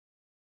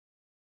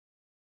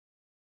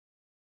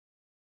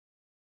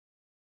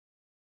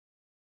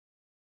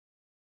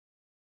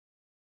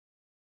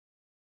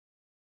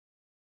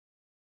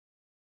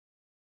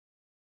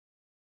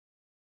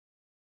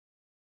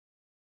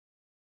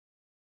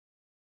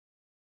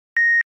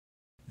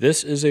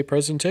This is a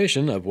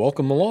presentation of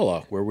Welcome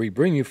Molalla, where we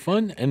bring you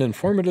fun and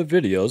informative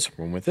videos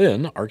from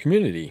within our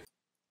community.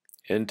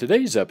 In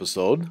today's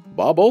episode,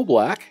 Bob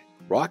Oblack,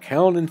 rock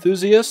hound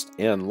enthusiast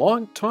and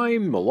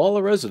longtime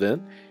Molalla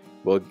resident,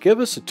 will give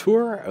us a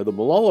tour of the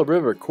Molalla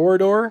River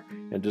Corridor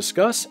and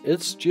discuss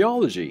its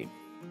geology.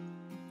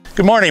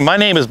 Good morning, my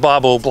name is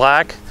Bob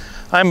Oblack.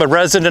 I'm a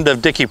resident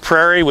of Dickey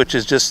Prairie, which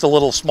is just a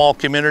little small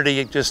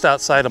community just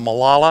outside of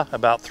Molalla,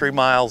 about 3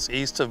 miles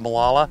east of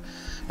Molalla.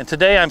 And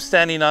today I'm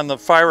standing on the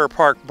Fire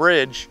Park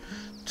Bridge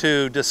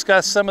to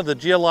discuss some of the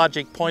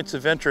geologic points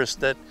of interest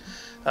that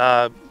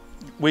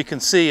we can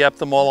see up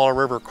the Molalla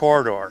River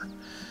Corridor.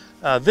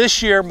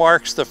 This year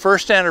marks the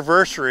first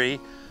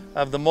anniversary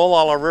of the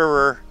Molalla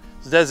River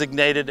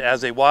designated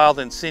as a wild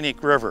and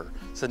scenic river.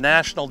 It's a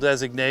national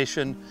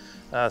designation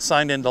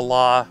signed into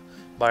law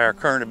by our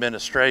current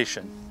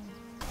administration.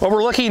 What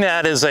we're looking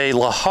at is a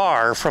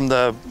Lahar from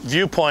the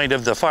viewpoint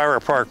of the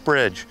Fire Park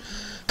Bridge.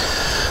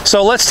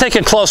 So let's take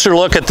a closer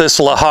look at this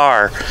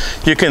Lahar.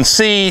 You can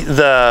see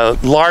the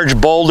large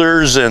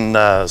boulders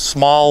and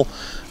small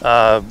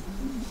gravelly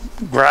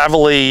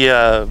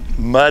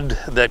mud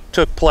that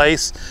took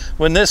place.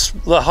 When this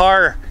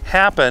Lahar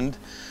happened,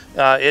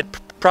 it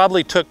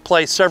probably took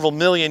place several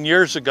million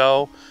years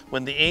ago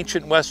when the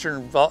ancient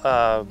Western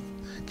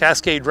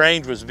Cascade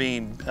Range was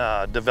being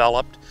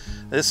developed.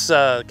 This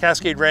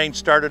Cascade Range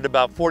started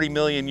about 40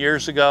 million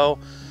years ago.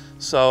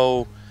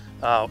 So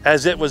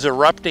as it was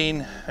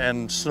erupting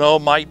and snow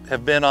might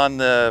have been on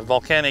the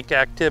volcanic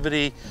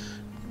activity,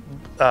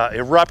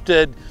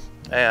 erupted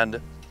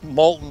and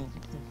molten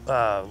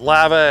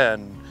lava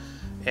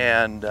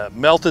and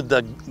melted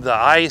the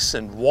ice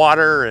and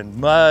water and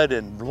mud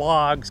and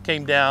logs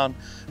came down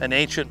an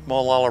ancient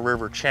Molalla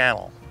River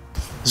channel.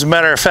 As a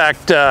matter of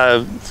fact,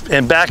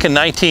 back in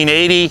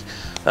 1980,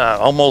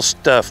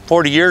 almost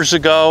 40 years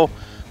ago,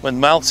 when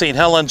Mount St.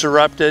 Helens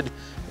erupted,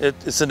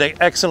 it's an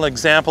excellent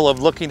example of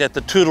looking at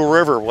the Toutle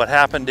River, what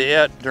happened to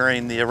it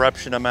during the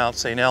eruption of Mount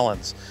St.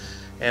 Helens.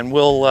 And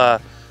we'll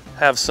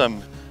have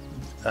some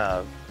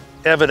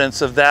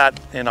evidence of that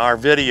in our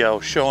video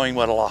showing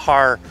what a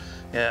Lahar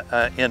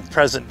in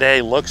present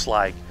day looks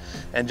like.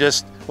 And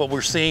just what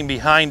we're seeing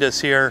behind us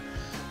here,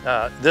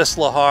 this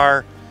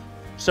Lahar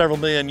several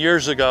million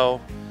years ago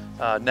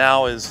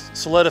now is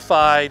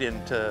solidified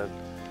into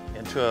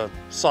a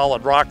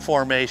solid rock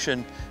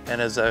formation and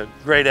is a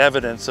great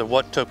evidence of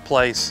what took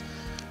place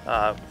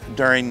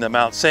during the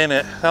Mount St.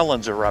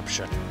 Helens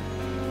eruption.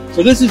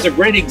 So this is a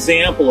great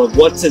example of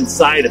what's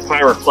inside a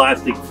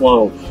pyroclastic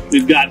flow.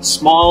 We've got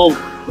small,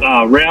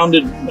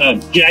 rounded,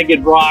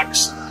 jagged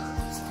rocks,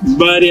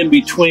 mud in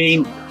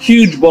between,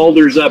 huge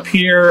boulders up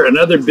here,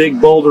 another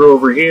big boulder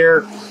over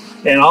here,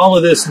 and all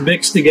of this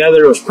mixed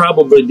together was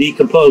probably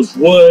decomposed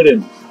wood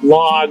and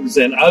logs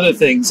and other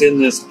things in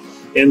this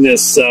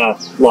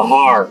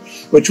Lahar,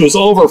 which was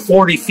over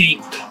 40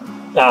 feet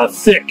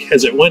thick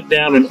as it went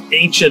down an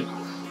ancient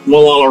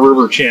Molalla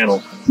River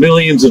channel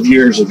millions of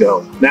years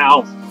ago,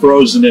 now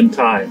frozen in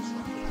time.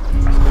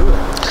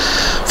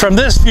 From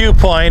this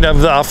viewpoint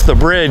off the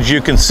bridge, you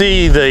can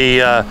see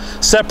the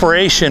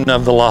separation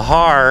of the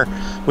Lahar,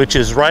 which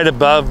is right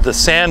above the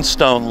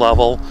sandstone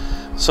level.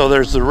 So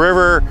there's the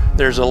river,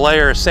 there's a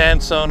layer of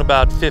sandstone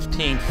about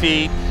 15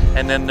 feet,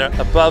 and then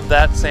above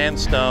that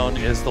sandstone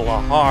is the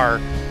Lahar,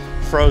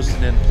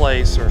 frozen in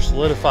place or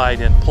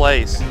solidified in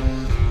place.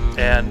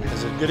 And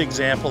as a good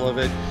example of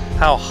it,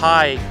 how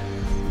high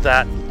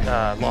that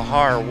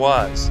Lahar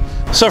was.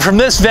 So from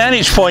this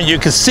vantage point, you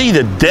can see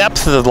the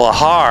depth of the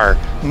Lahar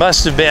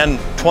must have been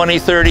 20,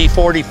 30,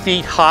 40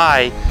 feet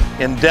high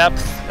in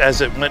depth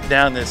as it went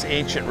down this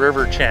ancient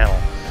river channel.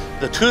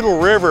 The Toutle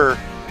River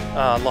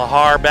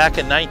Lahar back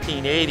in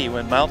 1980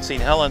 when Mount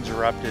St. Helens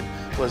erupted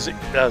was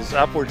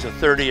upwards of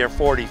 30 or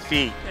 40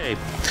 feet.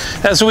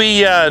 As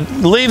we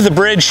leave the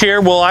bridge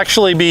here, we'll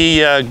actually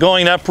be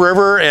going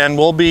upriver, and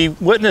we'll be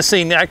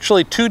witnessing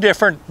actually two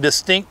different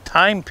distinct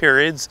time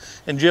periods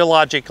in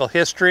geological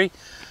history.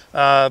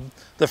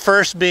 The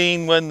first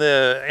being when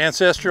the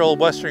ancestral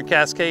Western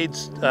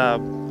Cascades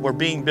were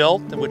being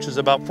built, which is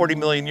about 40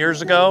 million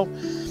years ago.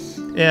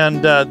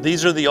 And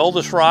these are the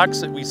oldest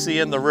rocks that we see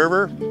in the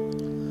river.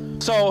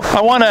 So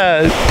I want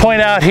to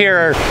point out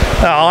here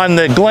on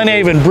the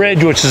Glenhaven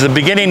Bridge, which is the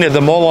beginning of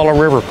the Molalla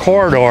River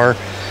Corridor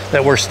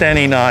that we're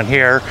standing on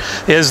here,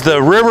 is the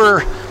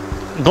river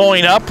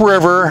going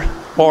upriver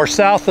or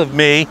south of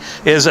me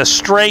is a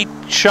straight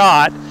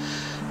shot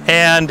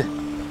and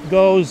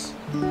goes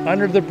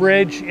under the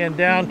bridge and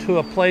down to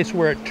a place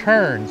where it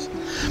turns.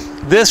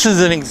 This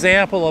is an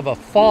example of a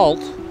fault,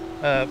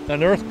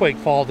 an earthquake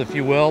fault, if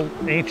you will,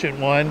 ancient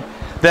one,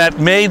 that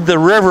made the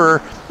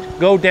river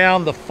go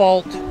down the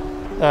fault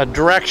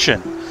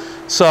direction.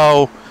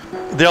 So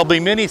there'll be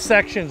many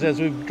sections as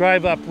we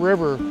drive up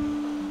river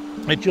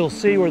that you'll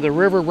see where the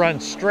river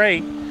runs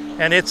straight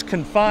and it's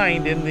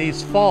confined in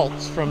these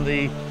faults from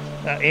the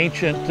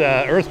ancient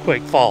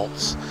earthquake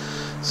faults.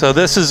 So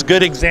this is a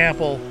good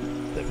example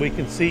that we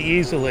can see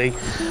easily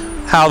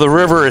how the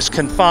river is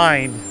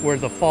confined where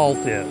the fault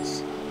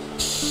is.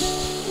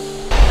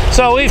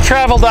 So we've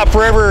traveled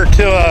upriver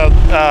to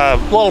a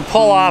little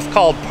pull-off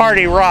called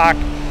Party Rock,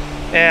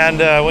 and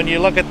when you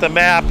look at the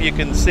map you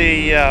can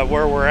see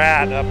where we're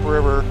at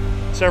upriver,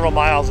 several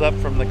miles up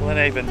from the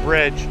Glenhaven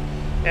Bridge.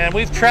 And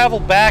we've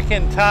traveled back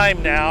in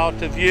time now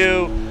to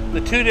view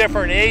the two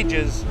different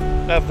ages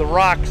of the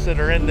rocks that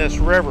are in this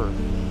river.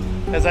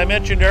 As I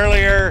mentioned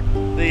earlier,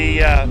 the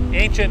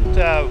ancient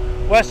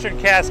Western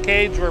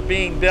Cascades were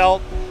being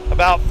built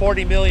about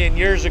 40 million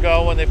years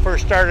ago when they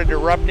first started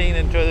erupting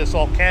into this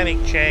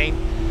volcanic chain,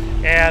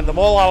 and the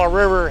Molalla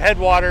River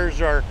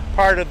headwaters are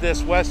part of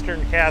this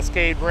Western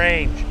Cascade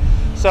range.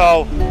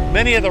 So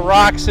many of the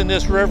rocks in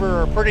this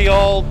river are pretty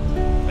old,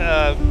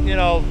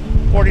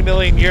 40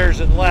 million years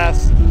and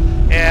less,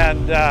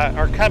 and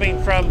are coming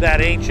from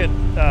that ancient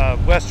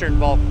Western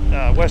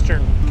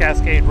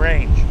Cascade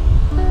range.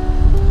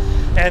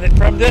 And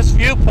from this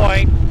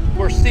viewpoint,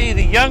 we're seeing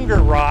the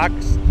younger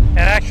rocks, and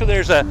actually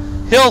there's a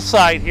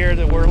hillside here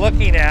that we're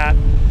looking at,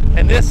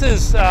 and this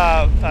is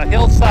a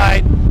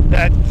hillside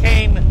that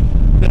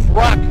this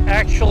rock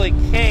actually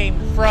came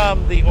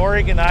from the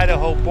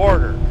Oregon-Idaho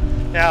border.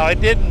 Now, it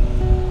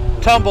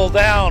didn't tumble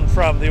down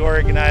from the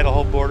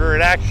Oregon-Idaho border.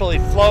 It actually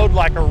flowed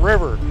like a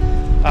river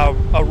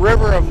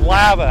of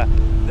lava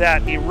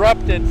that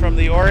erupted from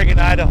the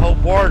Oregon-Idaho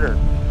border.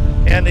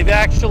 And they've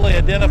actually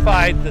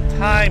identified the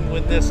time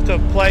when this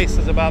took place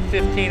as about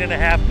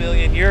 15.5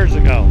 million years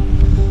ago.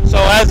 So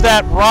as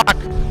that rock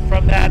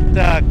from that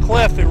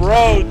cliff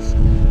erodes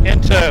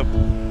into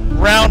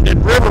rounded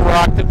river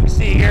rock that we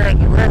see here in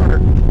the river,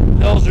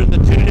 those are the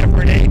two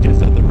different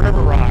ages of the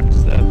river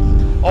rocks. The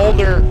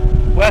older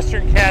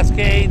Western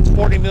Cascades,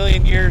 40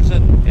 million years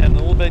and a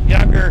little bit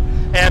younger,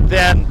 and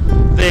then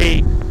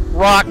the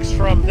rocks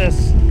from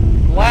this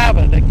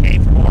lava that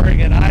came from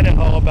Oregon,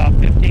 Idaho about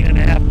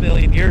 15.5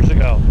 million years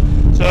ago.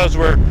 So as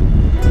we're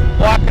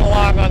walking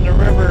along on the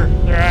river,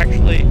 there are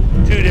actually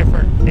two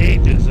different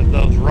ages of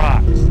those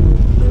rocks.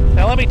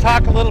 Now let me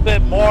talk a little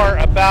bit more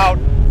about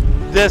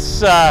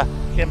this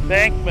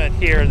embankment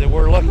here that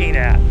we're looking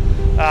at.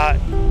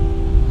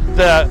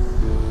 The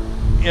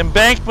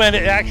embankment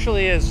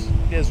actually is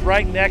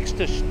right next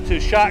to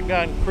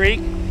Shotgun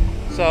Creek.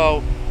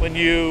 So when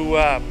you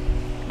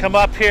come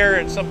up here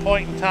at some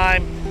point in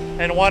time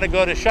and want to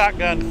go to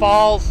Shotgun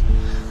Falls,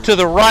 to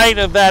the right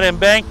of that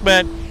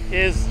embankment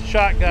is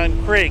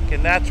Shotgun Creek,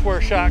 and that's where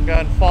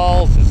Shotgun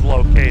Falls is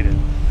located.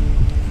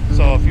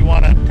 So if you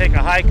want to take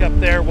a hike up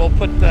there, we'll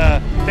put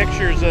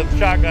pictures of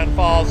Shotgun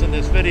Falls in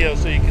this video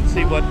so you can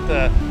see what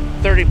the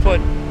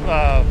 30-foot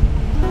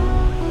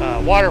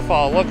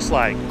waterfall looks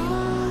like.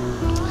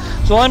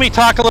 So let me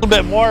talk a little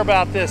bit more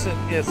about this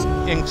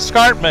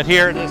escarpment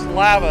here, this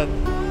lava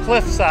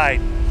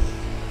cliffside.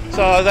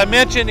 So as I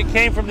mentioned, it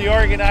came from the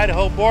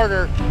Oregon-Idaho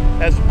border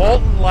as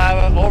molten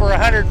lava over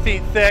 100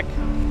 feet thick,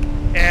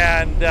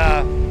 and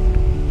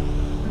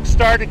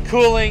started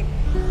cooling,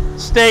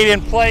 stayed in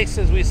place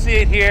as we see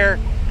it here.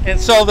 And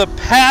so the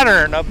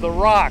pattern of the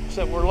rocks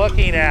that we're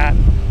looking at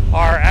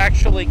are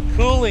actually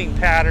cooling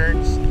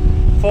patterns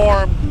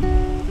formed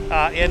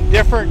in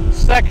different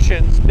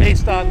sections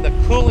based on the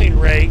cooling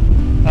rate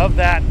of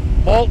that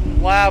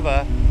molten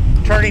lava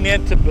turning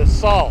into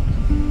basalt.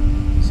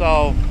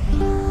 So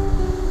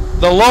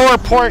the lower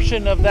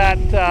portion of that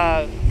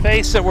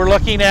face that we're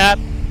looking at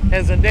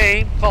has a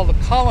name called a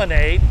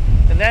colonnade,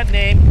 and that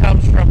name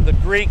comes from the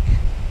Greek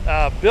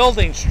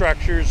building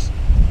structures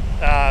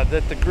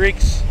that the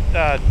Greeks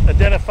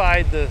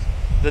identified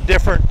the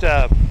different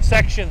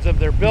sections of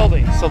their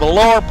buildings. So the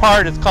lower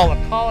part is called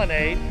a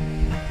colonnade.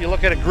 If you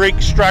look at a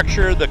Greek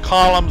structure, the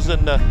columns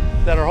and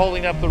that are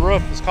holding up the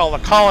roof is called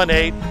a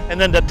colonnade, and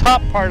then the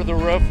top part of the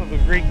roof of a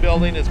Greek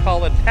building is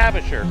called a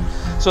entablature.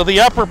 So the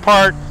upper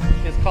part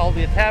is called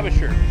the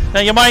entablature.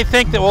 Now you might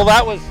think that, well,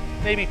 that was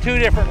maybe two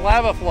different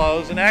lava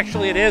flows, and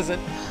actually it isn't.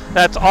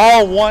 That's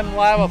all one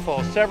lava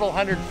flow, several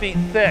hundred feet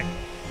thick.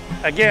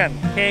 Again,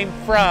 came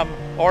from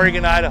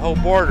Oregon-Idaho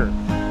border.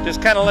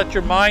 Just kind of let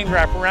your mind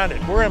wrap around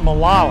it. We're in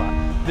Molalla.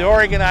 The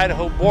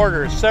Oregon-Idaho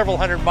border is several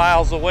hundred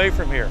miles away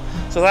from here.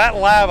 So that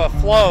lava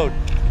flowed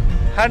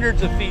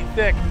hundreds of feet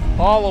thick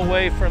all the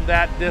way from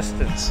that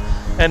distance.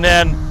 And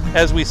then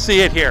as we see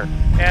it here,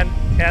 and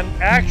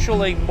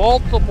actually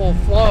multiple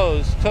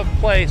flows took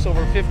place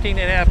over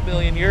 15.5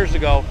 million years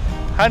ago,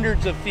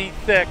 hundreds of feet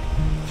thick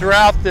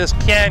throughout this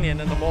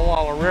canyon in the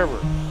Molalla River.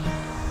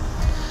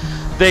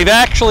 They've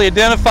actually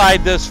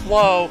identified this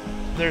flow.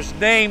 There's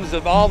names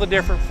of all the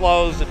different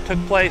flows that took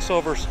place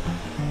over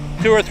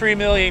 2 or 3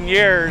 million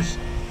years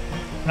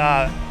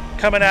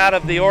coming out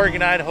of the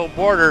Oregon-Idaho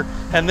border,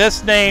 and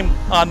this name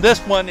on this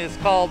one is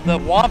called the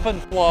Waffen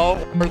Flow,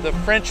 or the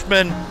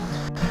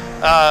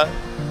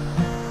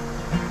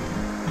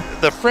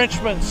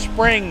Frenchman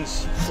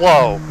Springs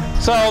Flow.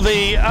 So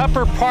the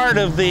upper part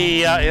of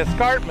the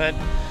escarpment,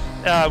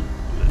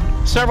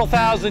 several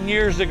thousand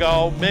years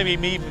ago, maybe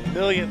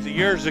millions of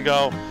years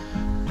ago,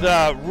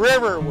 the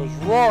river was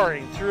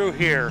roaring through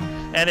here,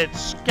 and it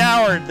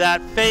scoured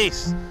that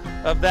face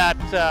of that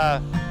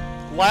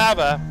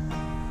lava,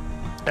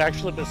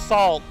 actually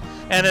basalt,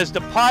 and is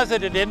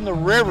deposited in the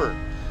river.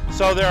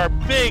 So there are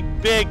big,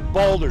 big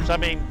boulders, I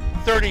mean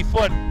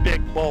 30-foot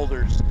big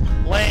boulders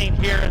laying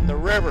here in the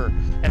river.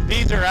 And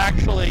these are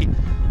actually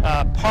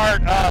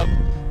part of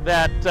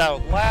that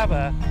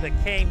lava that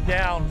came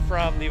down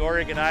from the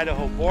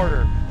Oregon-Idaho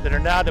border that are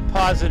now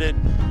deposited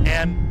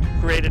and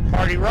created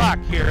party rock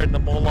here in the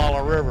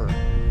Molalla River.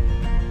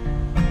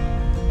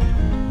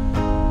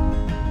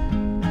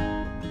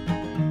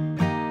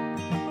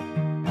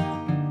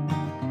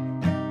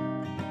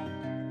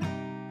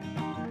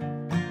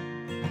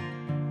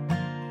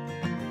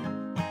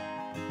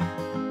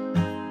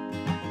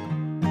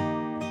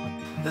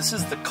 This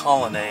is the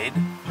colonnade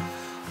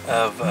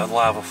of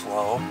lava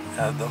flow.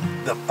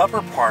 The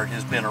upper part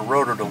has been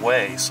eroded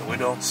away, so we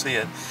don't see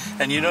it.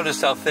 And you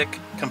notice how thick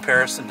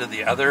comparison to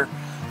the other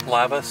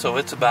lava, so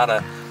it's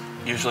about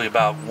usually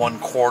about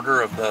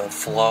 1/4 of the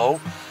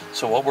flow.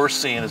 So what we're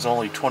seeing is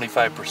only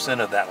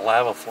 25% of that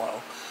lava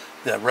flow.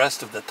 The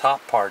rest of the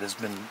top part has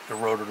been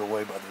eroded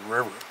away by the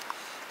river.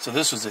 So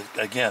this was,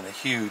 again, a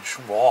huge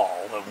wall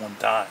at one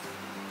time.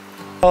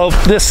 Well,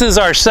 this is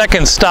our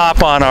second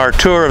stop on our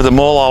tour of the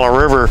Molalla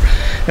River,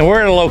 and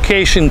we're at a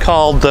location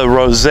called the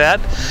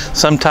Rosette,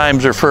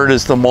 sometimes referred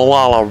as the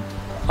Molalla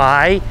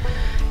I,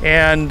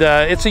 and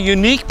it's a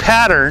unique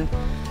pattern.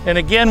 And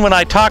again, when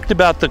I talked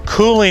about the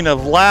cooling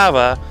of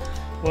lava,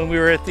 when we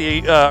were at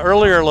the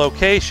earlier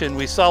location,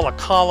 we saw a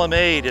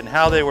colonnade and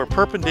how they were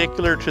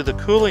perpendicular to the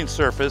cooling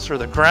surface or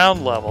the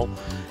ground level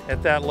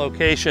at that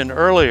location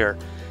earlier.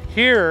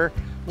 Here,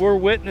 we're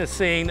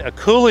witnessing a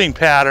cooling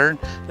pattern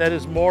that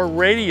is more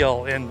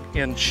radial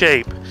in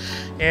shape,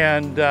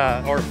 and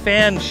or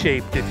fan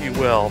shaped, if you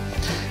will.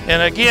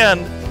 And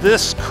again,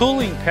 this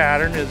cooling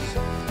pattern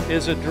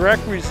is a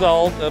direct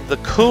result of the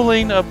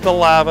cooling of the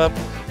lava,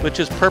 which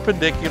is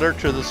perpendicular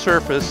to the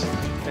surface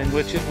in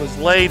which it was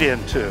laid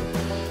into.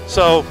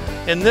 So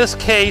in this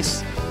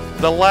case,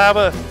 the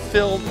lava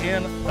filled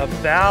in a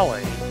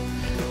valley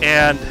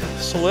and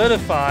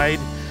solidified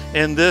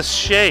in this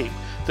shape.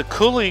 The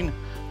cooling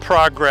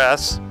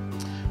progress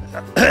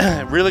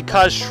really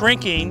caused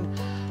shrinking,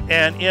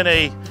 and in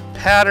a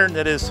pattern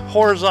that is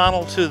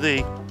horizontal to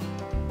the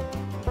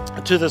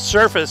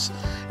surface,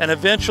 and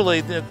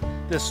eventually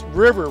this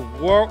river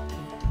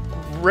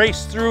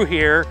raced through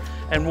here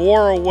and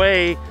wore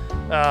away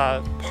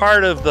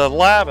part of the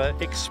lava,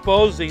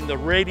 exposing the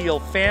radial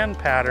fan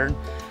pattern.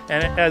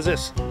 And as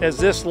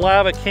this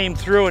lava came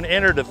through and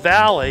entered a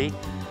valley,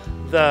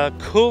 the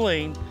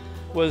cooling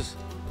was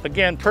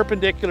again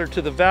perpendicular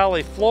to the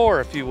valley floor,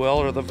 if you will,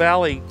 or the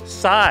valley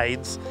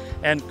sides,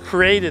 and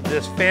created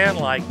this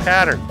fan-like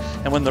pattern.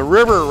 And when the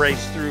river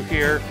raced through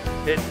here,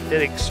 it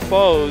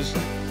exposed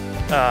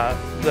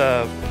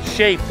the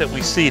shape that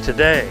we see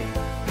today.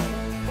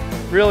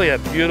 Really a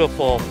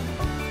beautiful,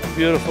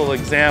 beautiful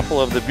example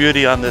of the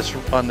beauty on this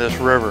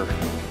river.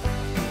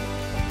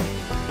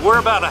 We're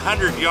about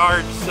 100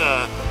 yards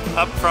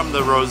up from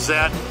the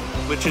Rosette,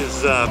 which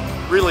is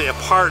really a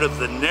part of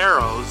the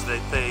narrows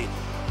that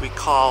we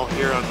call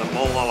here on the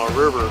Molalla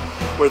River,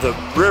 where the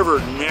river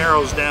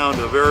narrows down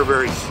to a very,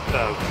 very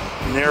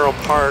narrow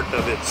part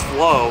of its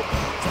flow.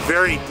 It's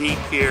very deep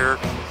here,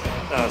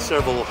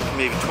 several,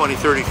 maybe 20,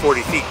 30,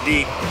 40 feet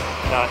deep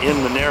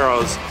in the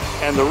narrows.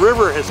 And the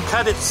river has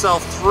cut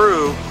itself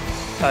through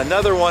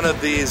another one of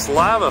these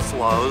lava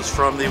flows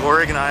from the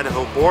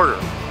Oregon-Idaho border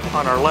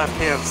on our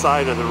left-hand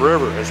side of the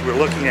river as we're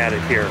looking at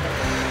it here.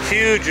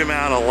 Huge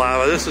amount of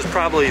lava. This is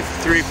probably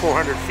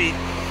 300-400 feet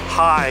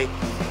high.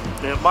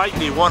 And it might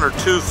be one or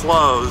two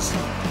flows,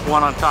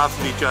 one on top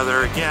of each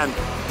other. Again,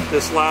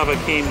 this lava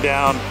came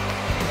down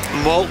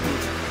molten,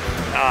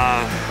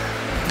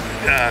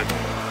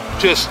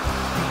 just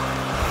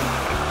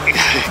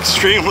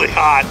extremely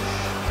hot,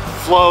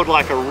 flowed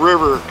like a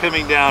river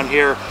coming down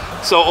here.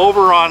 So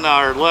over on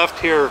our left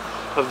here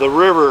of the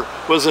river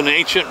was an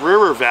ancient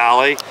river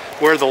valley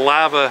where the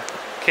lava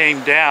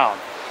came down,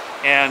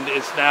 and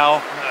it's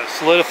now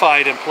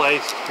solidified in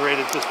place,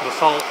 created this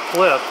basalt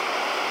cliff.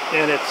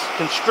 And it's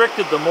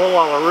constricted the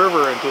Molalla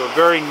River into a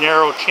very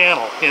narrow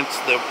channel, hence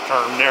the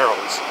term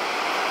narrows.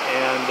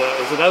 And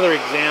as another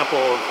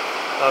example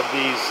of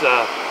these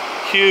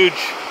huge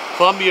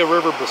Columbia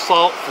River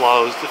basalt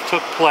flows that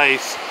took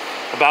place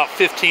about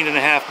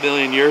 15.5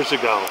 million years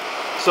ago.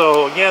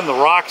 So again, the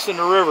rocks in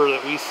the river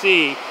that we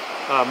see,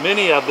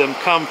 many of them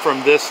come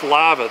from this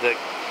lava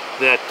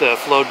that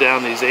flowed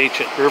down these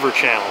ancient river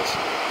channels.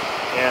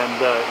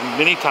 And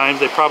many times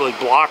they probably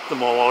blocked the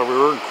Molalla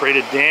River and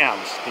created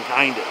dams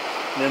behind it.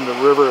 And then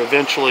the river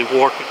eventually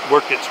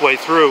worked its way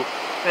through.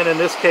 And in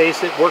this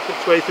case, it worked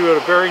its way through at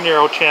a very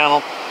narrow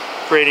channel,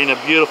 creating a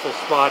beautiful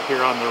spot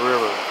here on the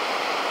river.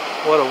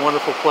 What a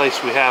wonderful place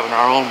we have in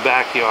our own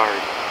backyard.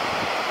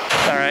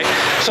 All right,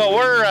 so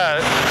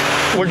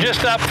we're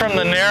just up from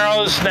the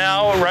Narrows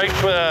now, right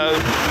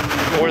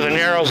where the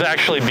Narrows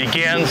actually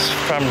begins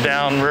from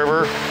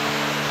downriver.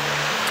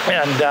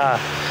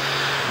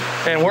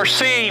 And we're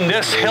seeing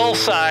this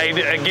hillside,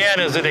 again,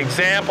 as an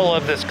example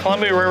of this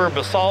Columbia River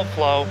basalt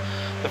flow,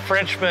 the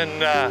Frenchman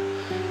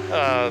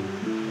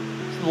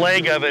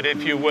leg of it,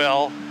 if you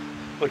will,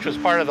 which was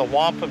part of the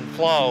Waffen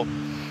Flow.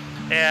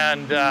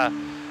 And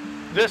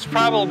this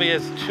probably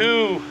is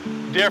two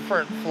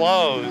different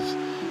flows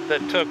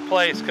that took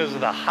place because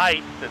of the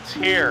height that's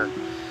here.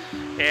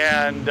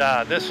 And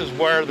this is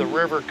where the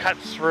river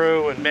cuts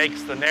through and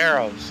makes the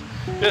narrows.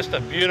 Just a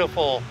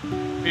beautiful,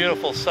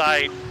 beautiful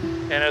sight.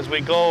 And as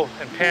we go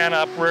and pan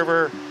up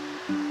river,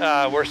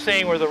 we're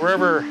seeing where the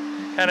river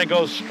kind of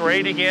goes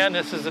straight again.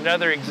 This is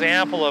another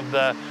example of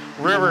the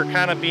river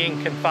kind of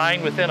being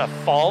confined within a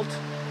fault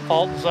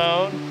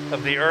zone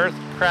of the earth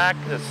crack,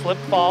 the slip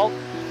fault.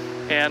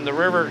 And the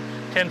river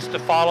tends to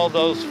follow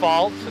those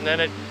faults, and then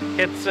it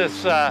hits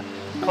this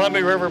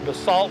Columbia River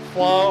basalt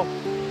flow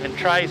and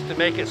tries to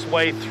make its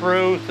way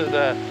through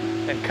to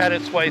and cut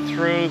its way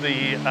through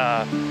the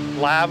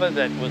lava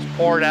that was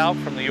poured out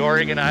from the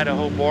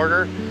Oregon-Idaho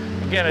border.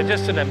 Again, it's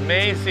just an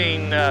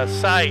amazing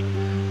sight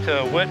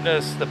to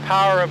witness the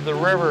power of the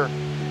river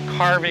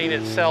carving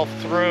itself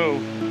through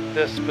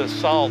this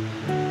basalt.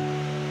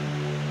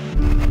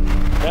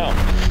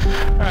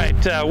 All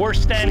right, we're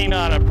standing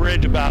on a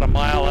bridge about a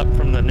mile up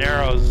from the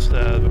Narrows,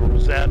 the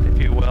Rosette,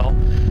 if you will,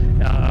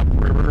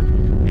 upriver.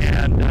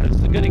 And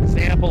it's a good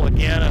example,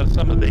 again, of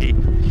some of the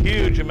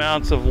huge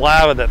amounts of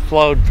lava that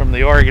flowed from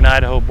the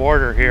Oregon-Idaho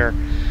border here.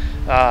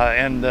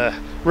 And the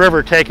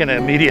river taking an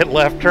immediate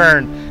left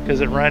turn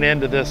because it ran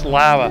into this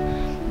lava.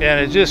 And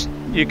it's just,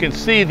 you can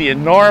see the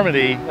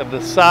enormity of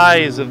the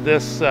size of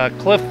this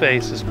cliff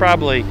face. Is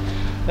probably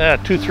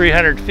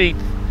 200-300 feet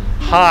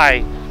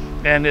high.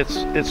 And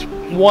it's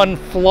one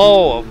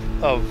flow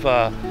of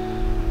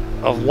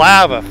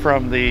lava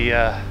from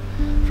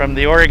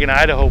the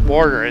Oregon-Idaho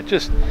border. It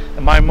just,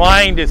 my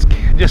mind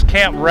just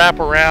can't wrap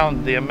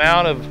around the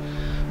amount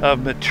of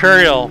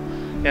material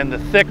and the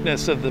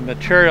thickness of the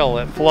material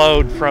that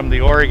flowed from the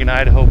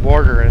Oregon-Idaho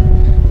border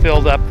and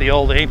filled up the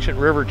old ancient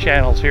river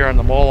channels here on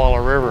the Molalla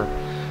River.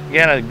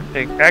 Again,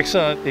 an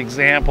excellent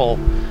example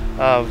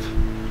of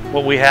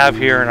what we have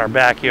here in our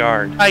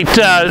backyard. Right,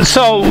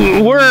 so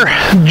we're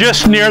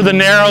just near the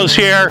Narrows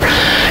here,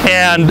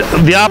 and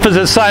the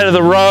opposite side of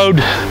the road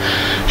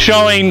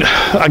showing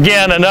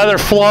again another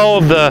flow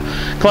of the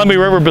Columbia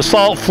River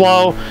basalt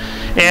flow.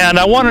 And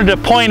I wanted to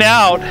point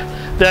out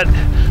that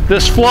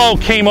this flow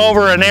came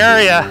over an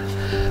area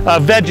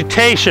of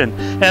vegetation.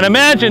 And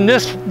imagine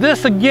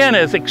this again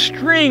is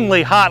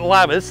extremely hot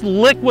lava. It's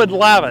liquid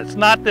lava. It's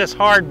not this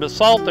hard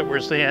basalt that we're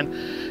seeing.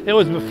 It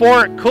was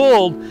before it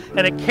cooled,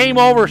 and it came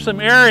over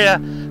some area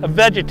of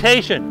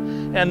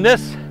vegetation. And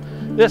this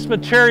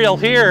material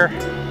here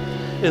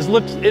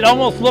it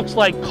almost looks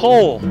like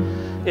coal.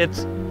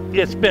 It's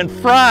been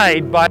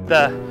fried by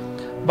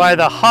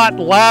the hot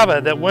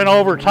lava that went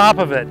over top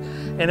of it.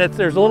 And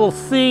there's a little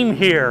seam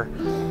here.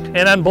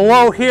 And then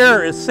below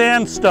here is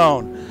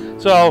sandstone.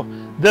 So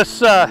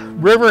this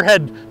river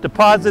had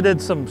deposited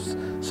some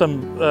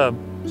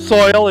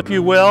soil, if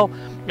you will,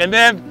 and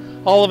then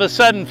all of a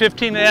sudden,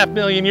 15.5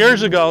 million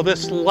years ago,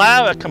 this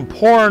lava come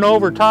pouring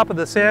over top of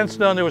the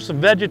sandstone. There was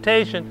some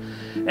vegetation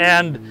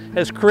and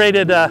has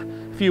created,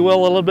 if you will,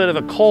 a little bit of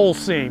a coal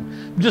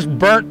seam. Just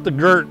burnt the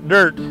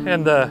dirt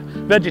and the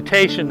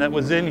vegetation that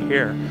was in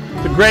here.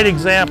 It's a great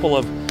example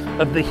of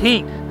the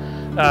heat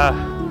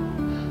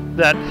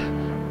that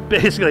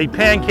basically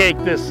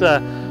pancaked this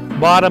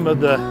bottom of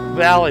the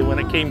valley when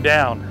it came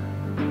down.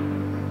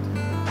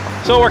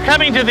 So we're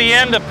coming to the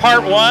end of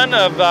part one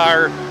of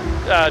our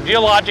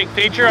geologic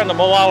feature on the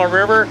Molalla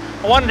River.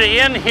 I wanted to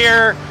end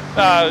here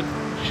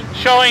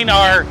showing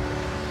our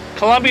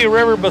Columbia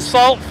River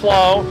basalt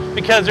flow,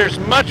 because there's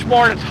much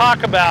more to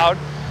talk about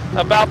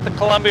the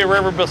Columbia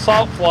River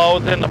basalt flow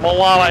than the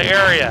Molalla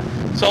area.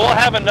 So we'll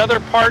have another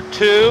part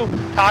two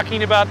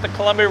talking about the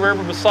Columbia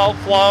River basalt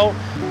flow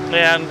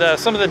and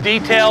some of the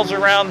details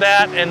around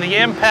that and the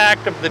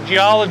impact of the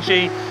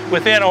geology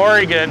within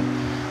Oregon,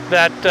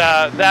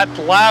 that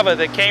lava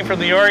that came from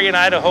the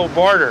Oregon-Idaho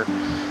border.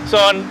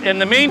 So in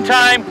the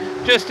meantime,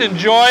 just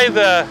enjoy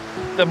the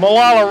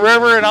Molalla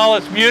River and all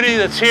its beauty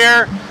that's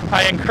here.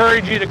 I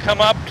encourage you to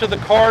come up to the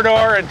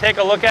corridor and take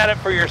a look at it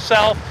for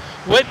yourself.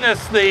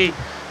 Witness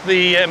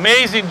the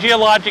amazing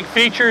geologic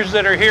features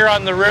that are here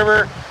on the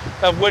river,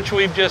 of which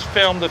we've just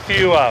filmed a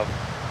few of.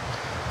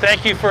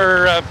 Thank you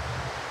for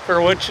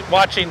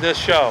watching this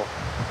show.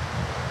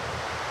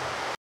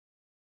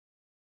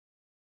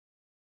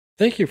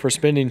 Thank you for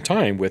spending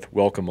time with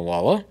Welcome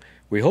Molalla.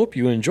 We hope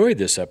you enjoyed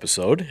this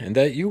episode and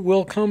that you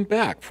will come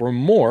back for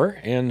more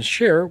and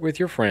share with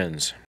your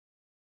friends.